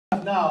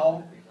have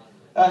now,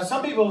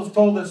 some people have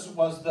told us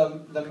was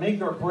the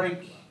make or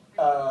break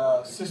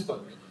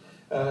system.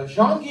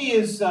 Jean-Guy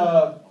is,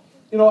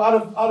 you know,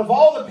 out of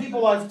all the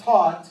people I've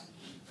taught,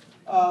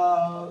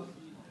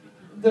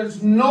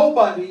 there's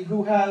nobody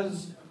who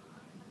has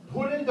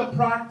put into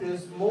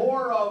practice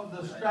more of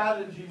the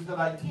strategies that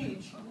I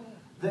teach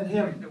than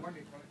him.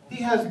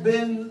 He has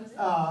been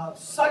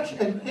such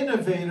an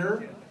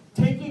innovator,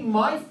 taking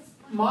my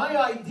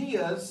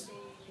ideas,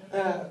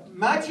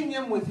 matching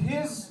them with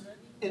his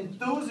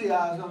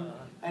enthusiasm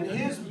and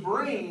his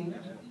brain,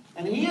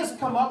 and he has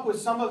come up with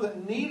some of the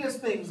neatest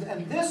things.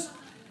 And this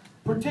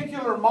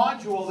particular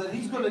module that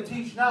he's going to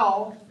teach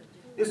now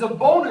is a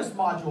bonus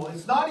module.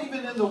 It's not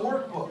even in the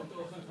workbook.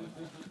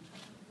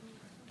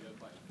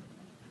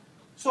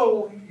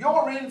 So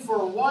you're in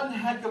for one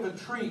heck of a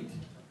treat.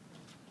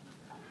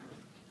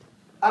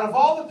 Out of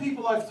all the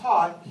people I've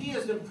taught, he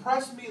has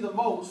impressed me the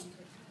most.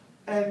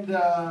 And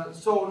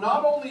so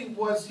not only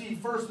was he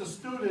first a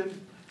student,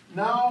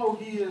 now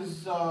he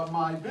is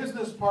my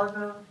business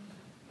partner.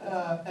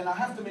 And I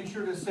have to make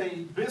sure to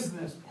say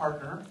business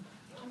partner,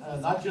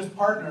 not just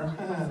partner,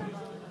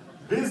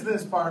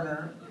 business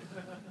partner.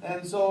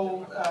 And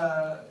so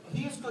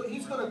he's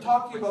going to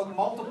talk to you about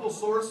multiple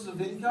sources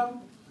of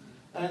income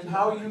and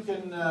how you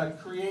can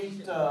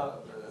create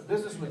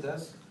business with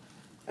this.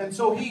 And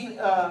so he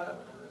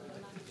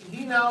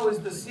now is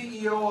the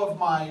CEO of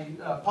my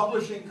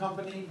publishing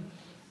company.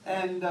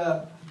 And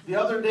the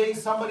other day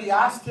somebody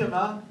asked him,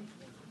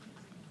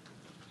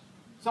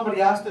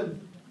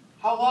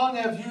 how long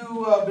have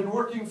you been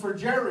working for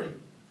Gerry?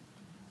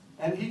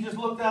 And he just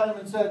looked at him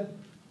and said,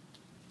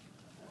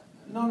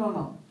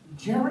 no,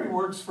 Gerry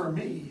works for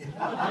me.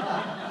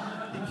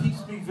 He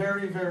keeps me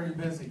very, very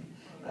busy.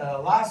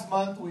 Last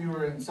month we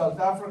were in South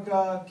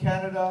Africa,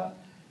 Canada.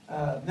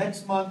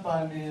 Next month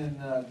I'm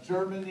in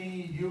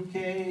Germany,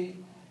 UK,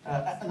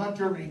 not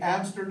Germany,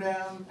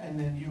 Amsterdam, and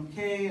then UK,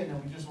 and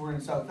then we just were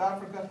in South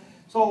Africa.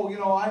 So, you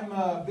know, I'm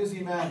a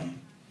busy man.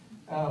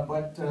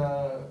 But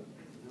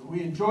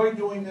we enjoy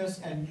doing this,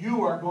 and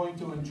you are going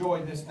to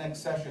enjoy this next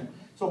session.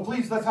 So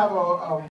please, let's have a